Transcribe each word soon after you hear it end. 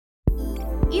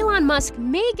Elon Musk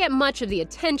may get much of the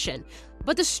attention,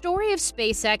 but the story of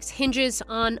SpaceX hinges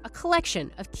on a collection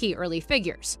of key early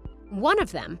figures. One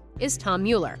of them is Tom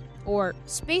Mueller, or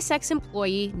SpaceX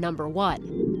employee number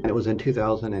one. It was in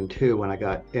 2002 when I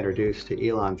got introduced to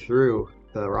Elon through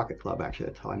the Rocket Club. Actually,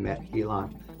 that's how I met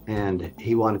Elon. And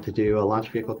he wanted to do a launch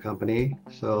vehicle company,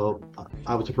 so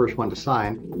I was the first one to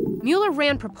sign. Mueller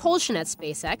ran propulsion at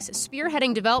SpaceX,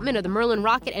 spearheading development of the Merlin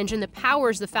rocket engine that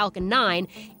powers the Falcon 9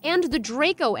 and the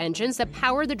Draco engines that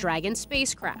power the Dragon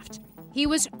spacecraft. He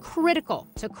was critical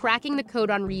to cracking the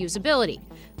code on reusability,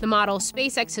 the model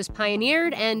SpaceX has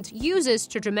pioneered and uses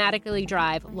to dramatically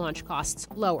drive launch costs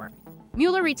lower.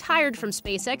 Mueller retired from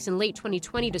SpaceX in late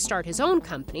 2020 to start his own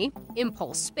company,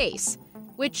 Impulse Space,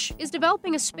 which is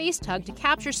developing a space tug to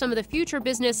capture some of the future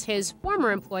business his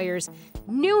former employer's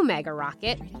new mega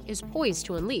rocket is poised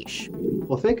to unleash.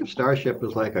 Well, think of Starship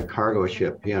as like a cargo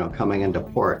ship, coming into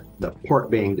port. The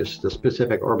port being just the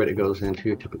specific orbit it goes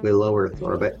into, typically low Earth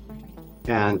orbit.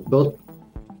 And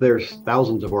there's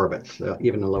thousands of orbits,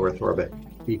 even in low Earth orbit.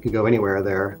 You can go anywhere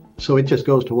there. So it just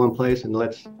goes to one place and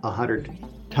lets 100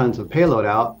 tons of payload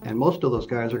out. And most of those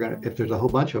guys are going to, if there's a whole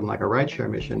bunch of them, like a rideshare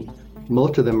mission,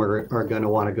 most of them are going to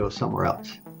want to go somewhere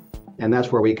else. And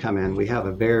that's where we come in. We have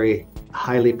a very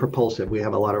highly propulsive, we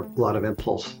have a lot of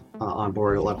impulse on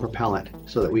board, a lot of propellant,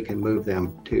 so that we can move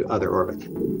them to other orbits.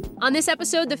 On this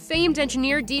episode, the famed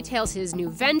engineer details his new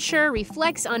venture,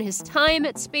 reflects on his time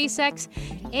at SpaceX,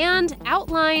 and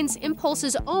outlines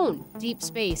Impulse's own deep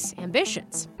space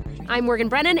ambitions. I'm Morgan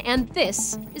Brennan, and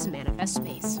this is Manifest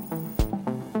Space.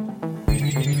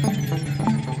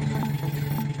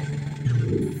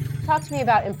 Talk to me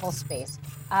about Impulse Space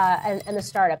and the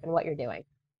startup and what you're doing.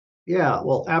 Yeah,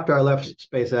 well, after I left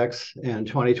SpaceX in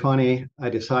 2020, I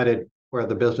decided where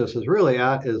the business is really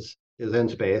at is in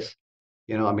space.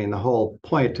 The whole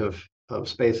point of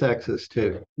SpaceX is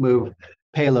to move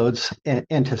payloads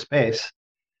into space.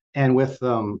 And with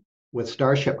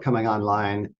Starship coming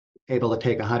online, able to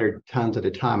take 100 tons at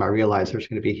a time, I realized there's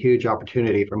going to be a huge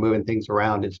opportunity for moving things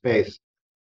around in space.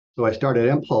 So I started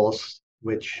Impulse,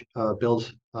 which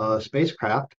builds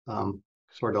spacecraft,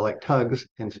 sort of like tugs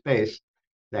in space,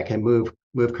 that can move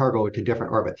cargo to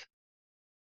different orbits.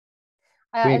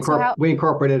 We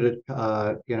incorporated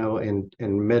it,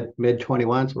 in mid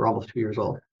 21, so we're almost 2 years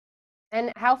old.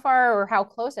 And how far, or how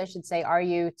close, I should say, are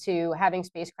you to having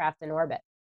spacecraft in orbit?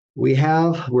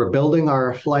 We're building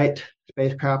our flight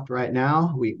spacecraft right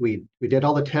now. We did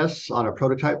all the tests on a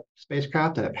prototype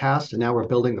spacecraft and it passed, and now we're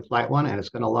building the flight one, and it's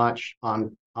going to launch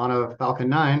on a Falcon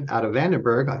 9 out of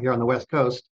Vandenberg here on the West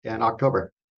Coast in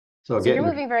October. So you're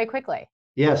moving very quickly.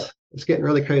 Yes, it's getting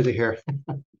really crazy here.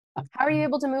 How are you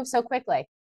able to move so quickly?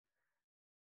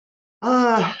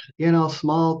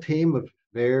 Small team of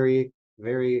very,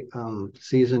 very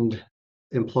seasoned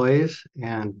employees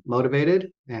and motivated,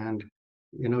 and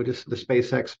just the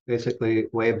SpaceX basically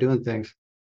way of doing things.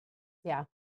 Yeah,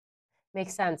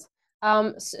 makes sense.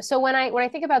 So when I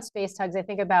think about space tugs, I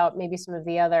think about maybe some of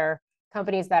the other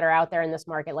companies that are out there in this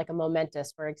market, like a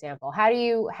Momentus, for example. How do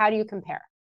you compare?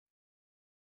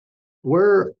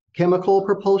 We're chemical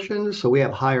propulsion, so we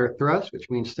have higher thrust, which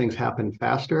means things happen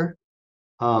faster.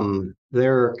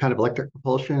 They're kind of electric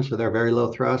propulsion, so they're very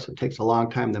low thrust. It takes a long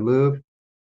time to move.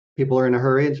 People are in a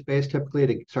hurry in space typically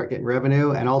to start getting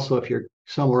revenue. And also, if you're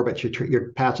some orbits,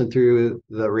 you're passing through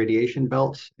the radiation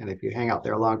belts, and if you hang out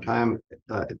there a long time,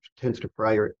 it tends to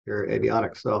fry your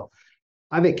avionics. So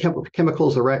I think chemical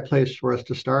is the right place for us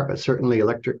to start, but certainly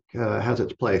electric has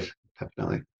its place,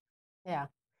 definitely. Yeah.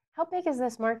 How big is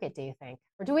this market, do you think?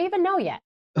 Or do we even know yet?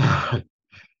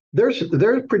 There's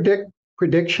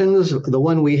predictions. The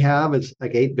one we have is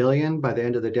like 8 billion by the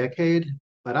end of the decade.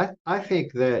 But I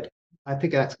think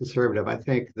that's conservative. I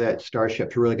think that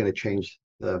Starship's really going to change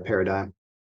the paradigm.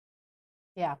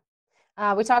 Yeah.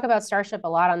 We talk about Starship a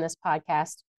lot on this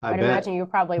podcast. I'd imagine you're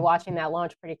probably watching that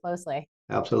launch pretty closely.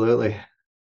 Absolutely.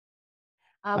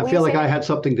 I feel like I had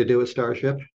something to do with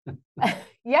Starship.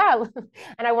 Yeah,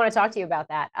 and I want to talk to you about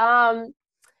that.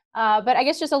 But I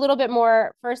guess just a little bit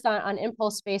more first on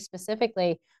Impulse Space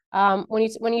specifically.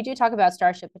 When you do talk about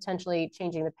Starship potentially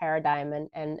changing the paradigm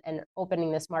and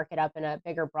opening this market up in a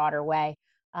bigger, broader way,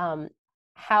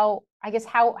 how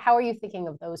are you thinking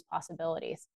of those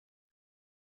possibilities?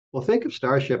 Well, think of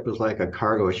Starship as like a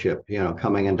cargo ship,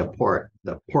 coming into port.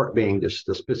 The port being just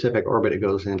the specific orbit it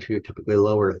goes into, typically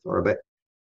low Earth orbit.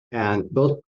 And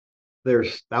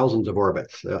there's thousands of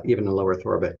orbits, even in low Earth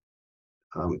orbit.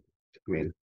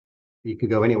 You can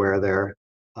go anywhere there.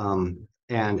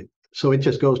 And so it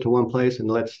just goes to one place and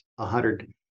lets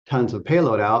 100 tons of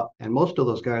payload out. And most of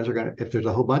those guys are going to, if there's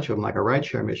a whole bunch of them, like a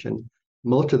rideshare mission,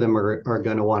 most of them are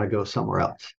going to want to go somewhere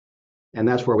else. And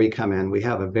that's where we come in. We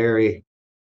have a very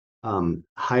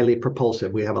highly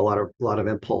propulsive. We have a lot of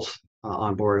impulse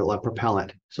on board, a lot of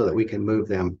propellant, so that we can move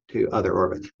them to other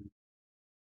orbits.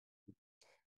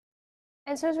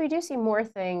 And so as we do see more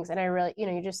things, and I really,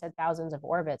 you just said thousands of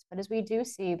orbits, but as we do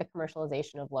see the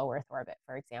commercialization of low Earth orbit,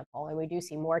 for example, and we do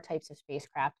see more types of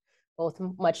spacecraft, both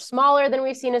much smaller than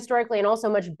we've seen historically and also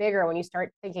much bigger when you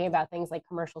start thinking about things like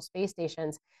commercial space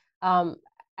stations. Um,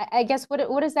 I guess what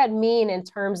does that mean in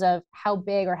terms of how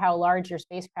big or how large your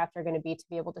spacecraft are going to be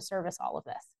able to service all of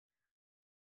this?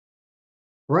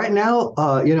 Right now,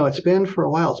 it's been for a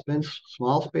while. It's been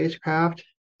small spacecraft.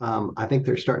 I think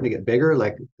they're starting to get bigger,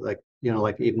 like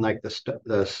even like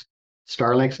the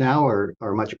Starlinks now are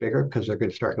much bigger because they're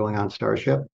going to start going on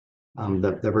Starship,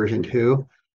 the version 2.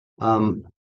 Um,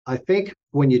 I think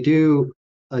when you do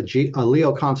a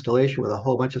Leo constellation with a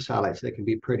whole bunch of satellites, they can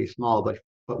be pretty small.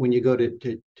 But when you go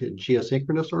to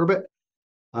geosynchronous orbit,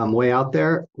 way out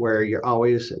there where you're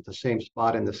always at the same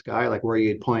spot in the sky, like where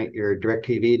you'd point your direct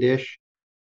TV dish,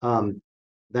 um,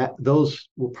 that those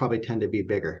will probably tend to be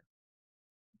bigger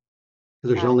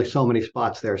because there's Got it. only so many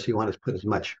spots there, so you want to put as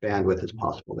much bandwidth as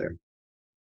possible there.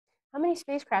 How many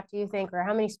spacecraft do you think, or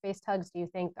how many space tugs do you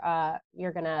think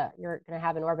you're gonna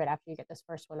have in orbit after you get this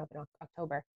first one up in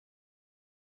October?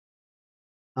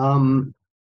 Um,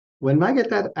 when I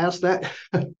get asked that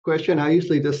question, I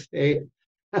usually just say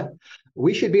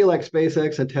we should be like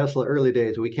SpaceX and Tesla early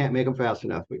days. We can't make them fast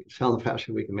enough. We can sell them faster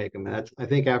than we can make them. And I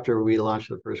think after we launch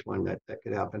the first one, that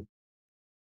could happen.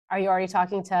 Are you already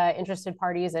talking to interested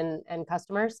parties and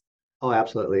customers? Oh,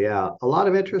 absolutely. Yeah. A lot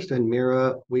of interest in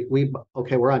Mira.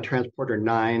 Okay, we're on Transporter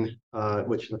 9,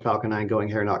 which is the Falcon 9 going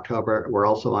here in October. We're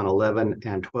also on 11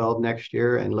 and 12 next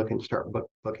year and looking to start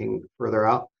booking further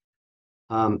out.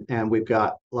 And we've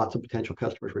got lots of potential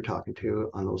customers we're talking to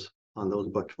on those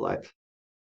booked flights.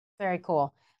 Very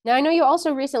cool. Now, I know you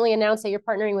also recently announced that you're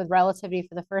partnering with Relativity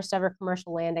for the first ever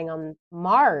commercial landing on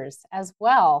Mars as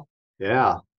well.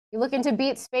 Yeah. You're looking to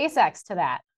beat SpaceX to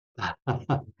that.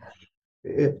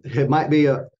 It might be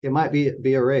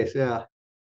a race. Yeah.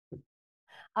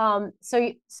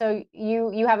 So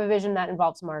you have a vision that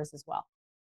involves Mars as well.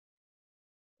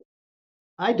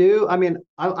 I do. I mean,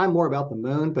 I'm more about the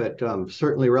moon, but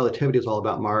certainly Relativity is all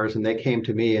about Mars. And they came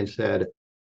to me and said,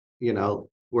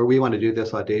 where we want to do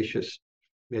this audacious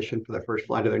mission for the first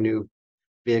flight of their new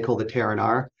vehicle, the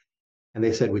Terran-R. And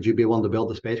they said, "Would you be willing to build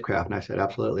the spacecraft?" And I said,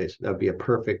 "Absolutely. So that'd be a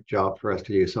perfect job for us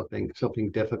to do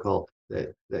something difficult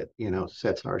that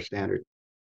sets our standard."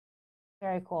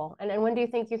 Very cool. And when do you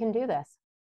think you can do this?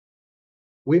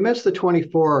 We missed the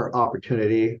 24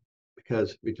 opportunity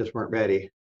because we just weren't ready.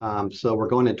 So we're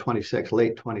going in 26,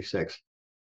 late 26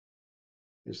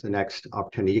 is the next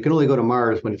opportunity. You can only go to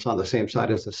Mars when it's on the same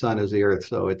side as the sun as the Earth.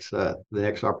 So it's the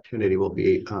next opportunity will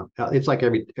be it's like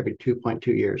every 2.2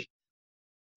 years.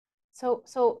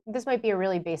 So this might be a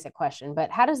really basic question,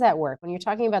 but how does that work when you're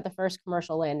talking about the first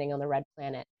commercial landing on the red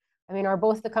planet? I mean, are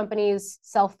both the companies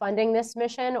self-funding this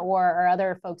mission or are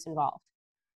other folks involved?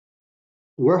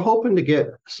 We're hoping to get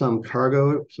some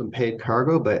cargo, some paid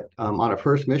cargo, but on a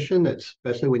first mission,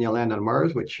 especially when you land on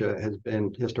Mars, which has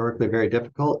been historically very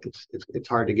difficult, it's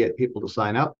hard to get people to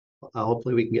sign up.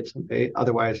 Hopefully, we can get some paid.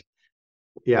 Otherwise,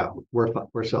 yeah,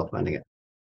 we're self-funding it.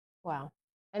 Wow.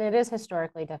 And it is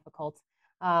historically difficult.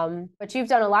 But you've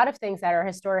done a lot of things that are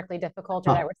historically difficult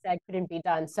or Huh. that were said couldn't be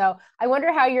done. So I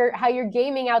wonder how you're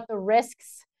gaming out the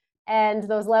risks and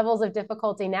those levels of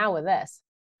difficulty now with this.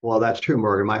 Well, that's true,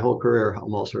 Morgan. My whole career,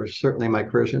 almost, or certainly my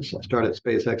career since I started at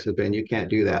SpaceX, has been you can't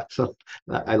do that. So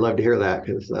I love to hear that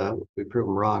because we prove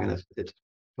them wrong, and it's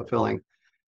fulfilling.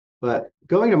 But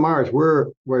going to Mars,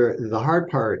 where the hard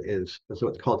part is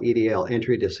what's called EDL,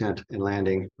 entry, descent, and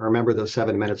landing. Remember the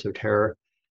 7 minutes of terror?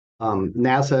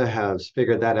 NASA has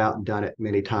figured that out and done it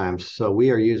many times. So we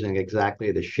are using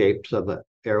exactly the shapes of the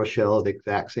aeroshell, the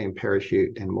exact same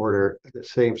parachute and mortar, the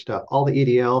same stuff. All the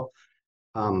EDL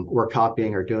we're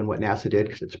copying or doing what NASA did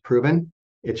because it's proven.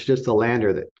 It's just the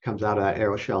lander that comes out of that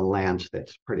aeroshell and lands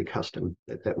that's pretty custom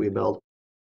that we build.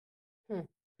 Hmm.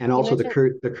 And You also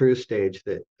mentioned, the cruise stage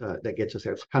that gets us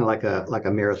there. It's kind of like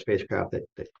a Mira spacecraft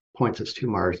that points us to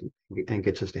Mars and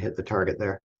gets us to hit the target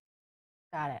there.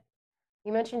 got it.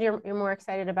 You mentioned you're more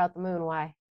excited about the moon.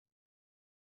 Why?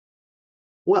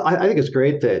 Well, I think it's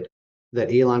great that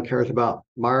Elon cares about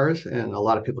Mars and a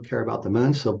lot of people care about the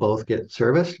moon, so both get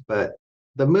serviced. But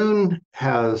the moon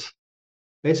has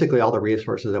basically all the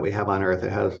resources that we have on Earth.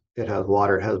 It has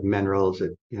water, it has minerals,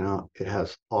 it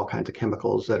has all kinds of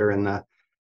chemicals that are in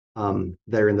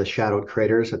the shadowed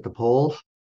craters at the poles.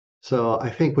 So I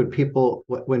think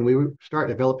when we start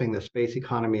developing the space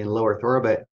economy in low Earth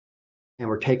orbit, and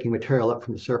we're taking material up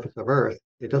from the surface of Earth,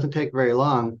 it doesn't take very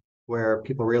long where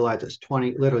people realize it's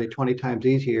literally 20 times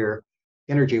easier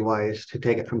energy-wise to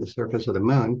take it from the surface of the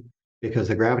moon because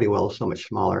the gravity well is so much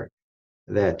smaller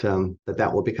that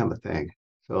will become a thing.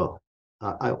 So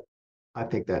I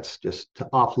think that's just to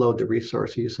offload the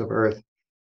resource use of Earth,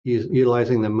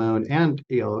 utilizing the moon and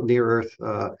near Earth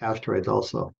asteroids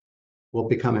also will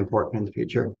become important in the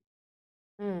future.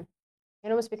 Mm. It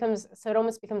almost becomes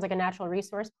like a natural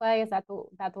resource play. Is that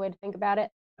the way to think about it?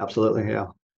 Absolutely, yeah.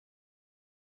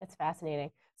 It's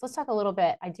fascinating. So let's talk a little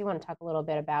bit. I do want to talk a little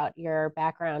bit about your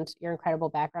background, your incredible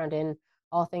background in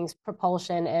all things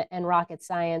propulsion and rocket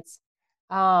science.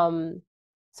 Um,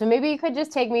 so maybe you could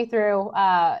just take me through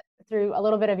a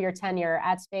little bit of your tenure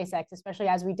at SpaceX, especially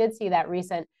as we did see that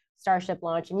recent Starship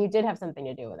launch, and you did have something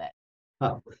to do with it.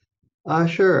 Uh,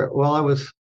 sure. Well, I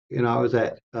was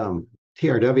at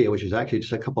TRW, which is actually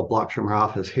just a couple blocks from our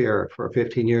office here for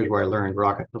 15 years, where I learned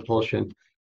rocket propulsion.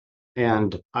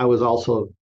 And I was also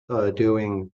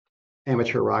doing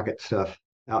amateur rocket stuff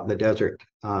out in the desert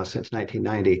since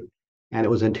 1990. And it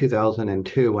was in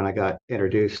 2002 when I got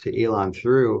introduced to Elon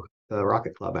through the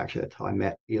Rocket Club. Actually, that's how I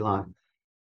met Elon.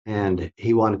 And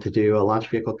he wanted to do a launch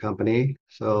vehicle company.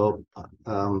 So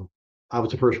I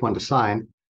was the first one to sign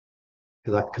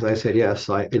because I said yes.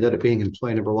 So I ended up being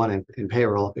employee number one in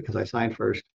payroll because I signed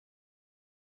first.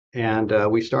 And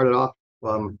we started off,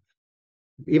 um,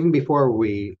 even before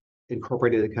we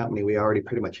incorporated the company, we already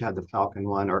pretty much had the Falcon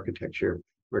 1 architecture.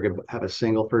 We're going to have a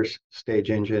single first stage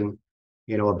engine,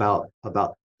 about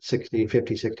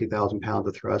 60,000 pounds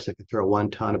of thrust. It could throw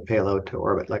 1 ton of payload to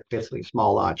orbit, like basically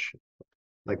small launch,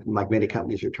 like many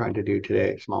companies are trying to do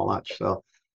today, small launch. So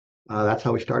that's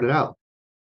how we started out.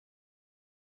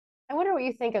 I wonder what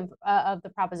you think of the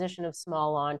proposition of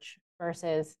small launch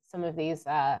versus some of these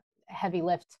heavy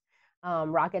lift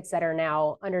rockets that are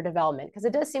now under development. Because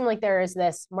it does seem like there is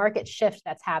this market shift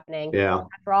that's happening Yeah.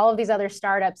 after all of these other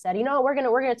startups said, we're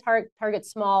gonna target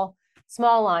small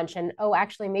launch, and oh,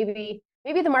 actually, maybe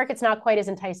the market's not quite as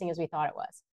enticing as we thought it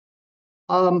was.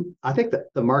 I think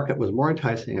that the market was more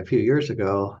enticing a few years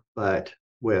ago, but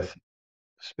with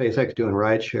SpaceX doing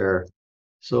rideshare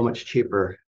so much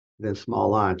cheaper than small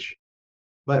launch.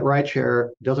 But rideshare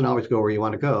doesn't always go where you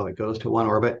want to go. It goes to one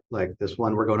orbit, like this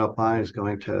one we're going up on is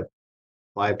going to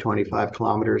 525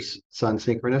 kilometers sun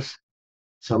synchronous.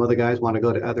 Some of the guys want to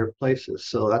go to other places.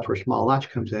 So that's where small launch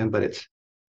comes in. But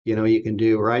you can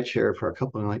do rideshare for a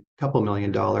couple $1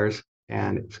 million,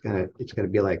 and it's gonna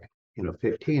be like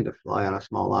 15 to fly on a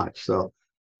small launch. So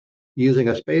using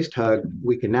a space tug,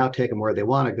 we can now take them where they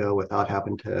want to go without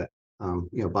having to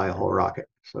buy a whole rocket.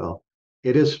 So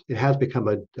it has become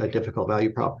a difficult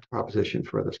proposition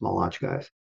for the small launch guys.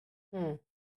 Hmm.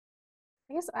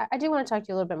 I guess I do want to talk to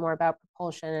you a little bit more about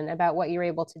propulsion and about what you're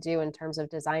able to do in terms of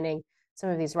designing some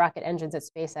of these rocket engines at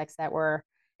SpaceX that were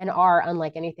and are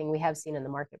unlike anything we have seen in the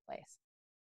marketplace.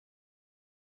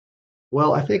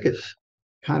 Well, I think it's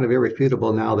kind of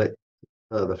irrefutable now that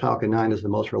the Falcon 9 is the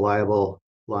most reliable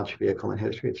launch vehicle in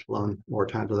history. It's flown more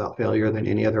times without failure than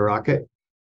any other rocket,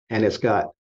 and it's got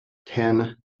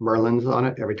 10 Merlins on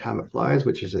it every time it flies,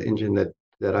 which is an engine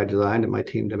that I designed and my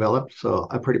team developed. So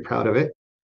I'm pretty proud of it.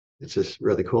 It's just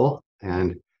really cool.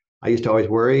 And I used to always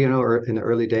worry, in the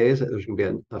early days that there's going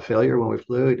to be a failure when we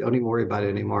flew. Don't even worry about it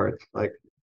anymore. It's like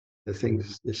the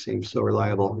things just seems so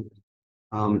reliable.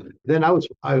 Then I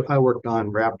worked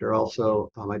on Raptor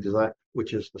also, I designed,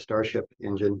 which is the Starship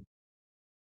engine,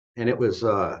 and it was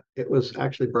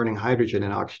actually burning hydrogen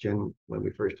and oxygen when we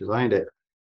first designed it,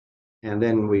 and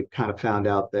then we kind of found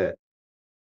out that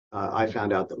I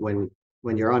found out that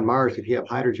when you're on Mars, if you have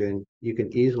hydrogen, you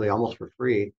can easily, almost for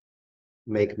free,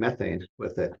 make methane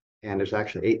with it, and there's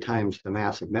actually 8 times the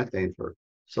mass of methane for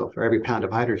every pound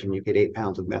of hydrogen, you get 8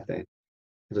 pounds of methane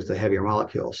because it's a heavier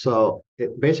molecule. So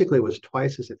it basically was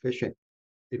twice as efficient,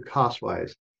 cost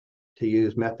wise, to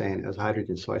use methane as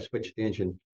hydrogen. So I switched the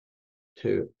engine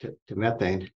to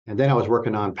methane, and then I was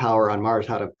working on power on Mars,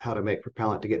 how to make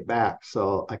propellant to get back.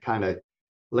 So I kind of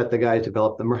let the guys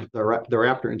develop the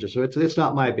Raptor engine. So it's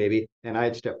not my baby, and I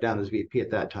had stepped down as VP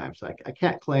at that time, so I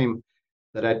can't claim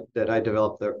that I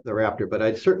developed the Raptor, but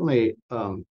I certainly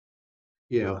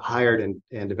hired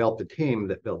and developed a team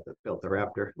that built the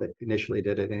Raptor that initially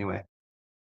did it anyway.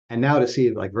 And now to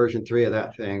see like version 3 of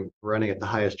that thing running at the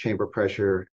highest chamber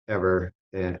pressure ever,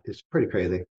 is pretty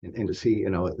crazy. And to see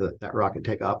that rocket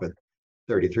take off with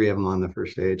 33 of them on the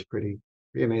first stage, pretty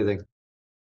amazing.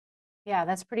 Yeah,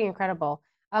 that's pretty incredible.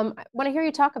 I want to hear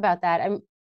you talk about that.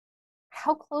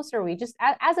 how close are we, just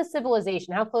as a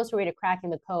civilization, how close are we to cracking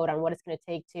the code on what it's going to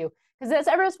take to, because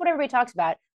that's what everybody talks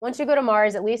about. Once you go to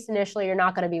Mars, at least initially, you're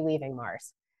not going to be leaving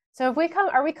Mars. So if we come,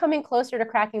 are we coming closer to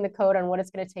cracking the code on what it's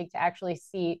going to take to actually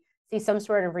see some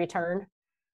sort of return?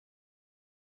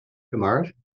 To Mars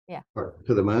Yeah, or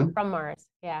to the moon. from Mars.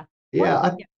 Yeah.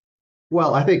 Yeah, Yeah.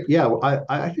 well, I think yeah,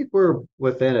 I think we're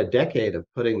within a decade of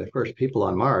putting the first people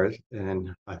on Mars,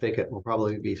 and I think it will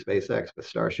probably be SpaceX with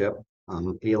Starship.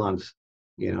 Elon's,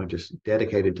 just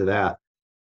dedicated to that.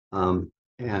 Um,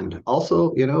 and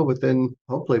also, within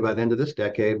hopefully by the end of this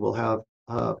decade, we'll have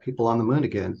people on the moon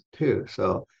again too.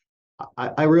 So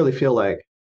I really feel like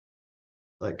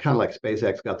kind of like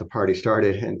SpaceX got the party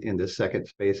started in this second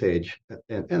space age,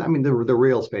 and I mean the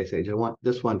real space age. I want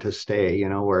this one to stay,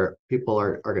 where people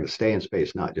are going to stay in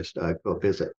space, not just go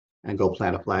visit and go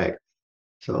plant a flag.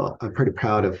 So I'm pretty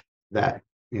proud of that,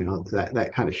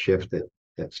 that kind of shift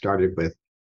that started with.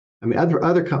 I mean,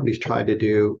 other companies tried to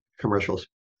do commercial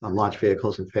launch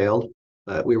vehicles and failed,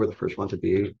 but we were the first one to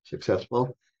be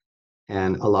successful.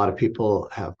 And a lot of people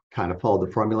have kind of followed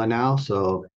the formula now.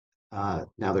 So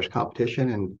now there's competition,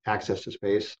 and access to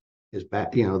space is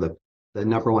back. The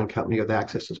number one company with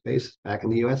access to space is back in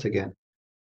the U.S. again.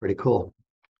 Pretty cool.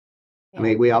 I Yeah.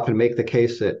 mean, we often make the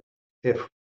case that if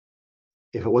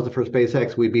if it wasn't for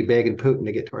SpaceX, we'd be begging Putin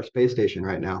to get to our space station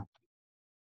right now.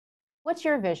 What's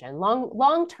your vision,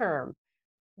 long term?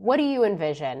 What do you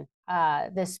envision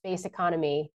this space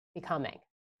economy becoming?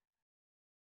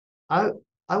 I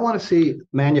I want to see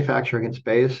manufacturing in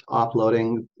space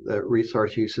offloading the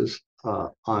resource uses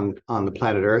on the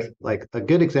planet Earth. Like a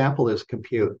good example is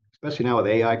compute, especially now with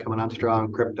AI coming on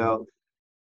strong, crypto.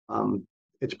 Um,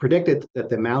 it's predicted that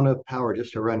the amount of power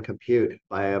just to run compute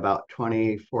by about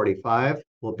 2045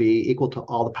 will be equal to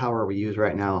all the power we use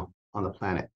right now on the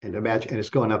planet. And imagine, and it's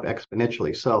going up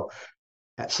exponentially. So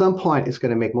at some point, it's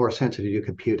going to make more sense to do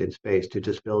compute in space, to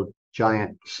just build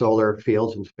giant solar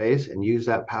fields in space and use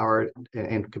that power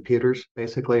in computers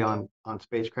basically on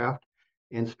spacecraft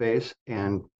in space,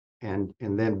 and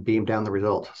then beam down the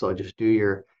results. So just do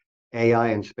your AI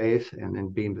in space and then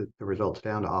beam the results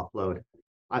down to offload.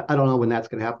 I don't know when that's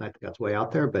going to happen. I think that's way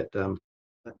out there, but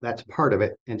that's part of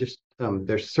it. And just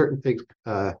there's certain things,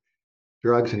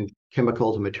 drugs and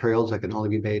chemicals and materials that can only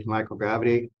be made in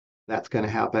microgravity. That's going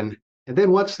to happen. And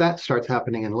then once that starts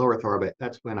happening in low Earth orbit,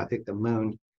 that's when I think the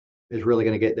moon is really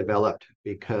going to get developed,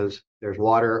 because there's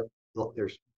water,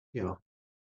 there's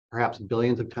perhaps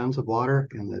billions of tons of water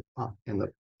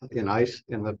in ice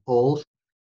in the poles,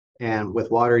 and with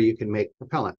water you can make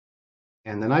propellant.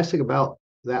 And the nice thing about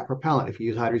that propellant, if you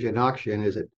use hydrogen and oxygen,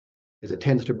 is it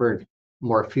tends to burn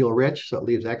more fuel rich, so it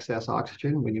leaves excess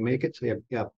oxygen when you make it, so you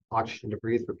have oxygen to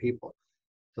breathe for people.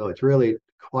 So it's really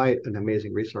quite an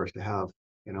amazing resource to have,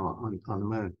 on the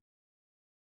moon.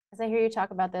 As I hear you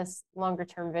talk about this longer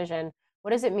term vision,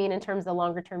 what does it mean in terms of the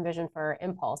longer term vision for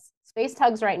Impulse? Space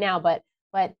tugs right now, but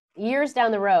years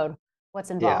down the road, what's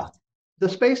Yeah. involved? The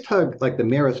space tug, like the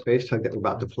Mira space tug that we're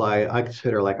about to fly, I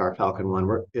consider like our Falcon 1.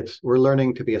 We're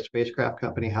learning to be a spacecraft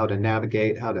company, how to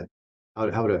navigate, how to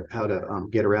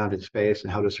get around in space,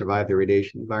 and how to survive the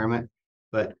radiation environment.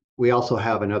 But we also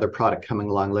have another product coming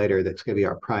along later that's going to be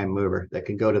our prime mover, that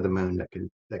can go to the moon,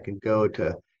 that can go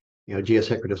to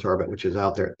geosynchronous orbit, which is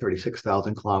out there at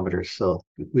 36,000 kilometers. So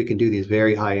we can do these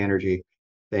very high energy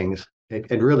things,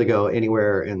 and really go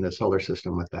anywhere in the solar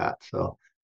system with that. So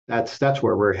that's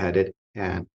where we're headed.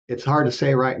 And it's hard to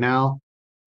say right now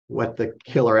what the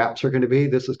killer apps are going to be.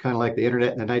 This is kind of like the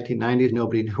internet in the 1990s.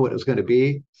 Nobody knew what it was going to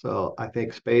be. So I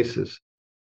think there's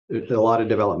a lot of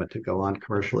development to go on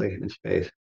commercially in space.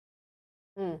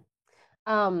 Mm.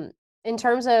 Um, in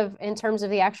terms of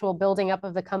the actual building up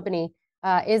of the company,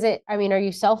 is it? I mean, are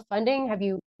you self funding? Have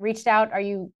you reached out? Are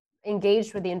you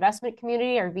engaged with the investment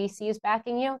community? Are VCs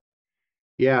backing you?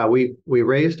 Yeah, we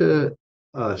raised a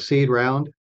seed round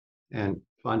and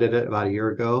funded it about a year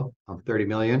ago of 30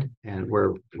 million, and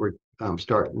we're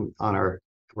starting on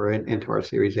into our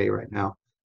Series A right now.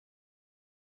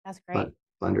 That's great.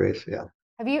 Fundraise, yeah.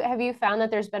 Have you found that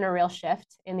there's been a real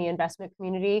shift in the investment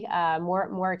community,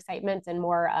 more excitement and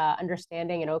more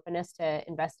understanding and openness to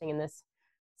investing in this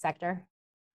sector?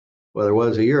 Well, there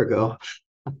was a year ago.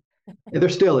 There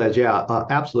still is, yeah,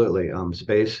 absolutely.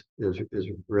 Space is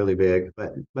really big,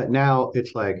 but now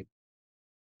it's like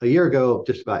a year ago,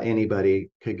 just about anybody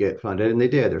could get funded, and they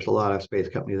did. There's a lot of space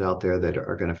companies out there that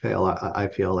are going to fail. I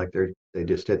feel like they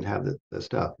just didn't have the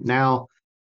stuff. Now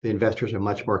the investors are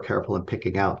much more careful in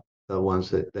picking out the ones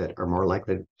that are more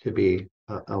likely to be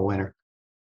a winner.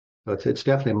 So it's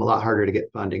definitely a lot harder to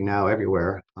get funding now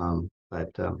everywhere,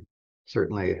 but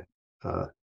certainly uh,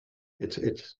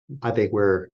 It's I think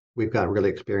we've got a really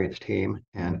experienced team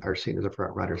and are seen as a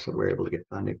front runner, so we're able to get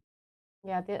funding.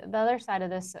 Yeah, the other side of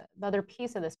this, the other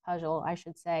piece of this puzzle, I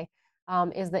should say,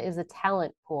 is the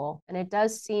talent pool, and it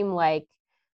does seem like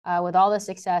with all the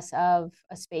success of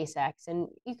a SpaceX, and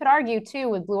you could argue too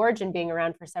with Blue Origin being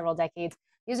around for several decades,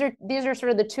 these are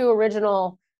sort of the two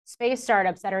original space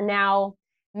startups that are now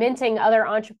minting other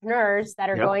entrepreneurs that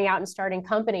are Yep. going out and starting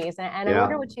companies. And I Yeah.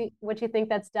 wonder what you think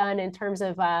that's done in terms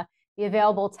of the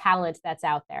available talent that's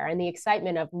out there and the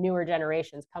excitement of newer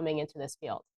generations coming into this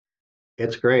field.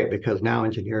 It's great because now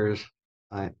engineers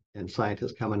and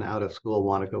scientists coming out of school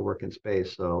want to go work in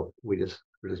space. So we're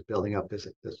just building up this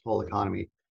whole economy.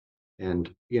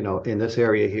 And in this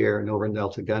area here and over in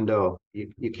El Segundo,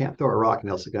 you can't throw a rock in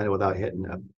El Segundo without hitting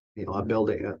a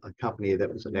building, a company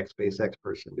that was an ex SpaceX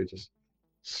person. There's just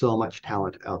so much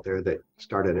talent out there that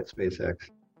started at SpaceX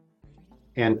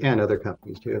and other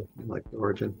companies too, like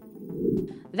Origin.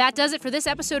 That does it for this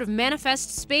episode of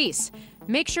Manifest Space.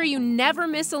 Make sure you never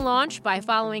miss a launch by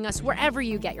following us wherever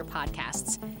you get your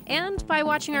podcasts and by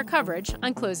watching our coverage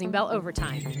on Closing Bell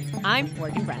Overtime. I'm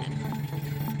Morgan Brennan.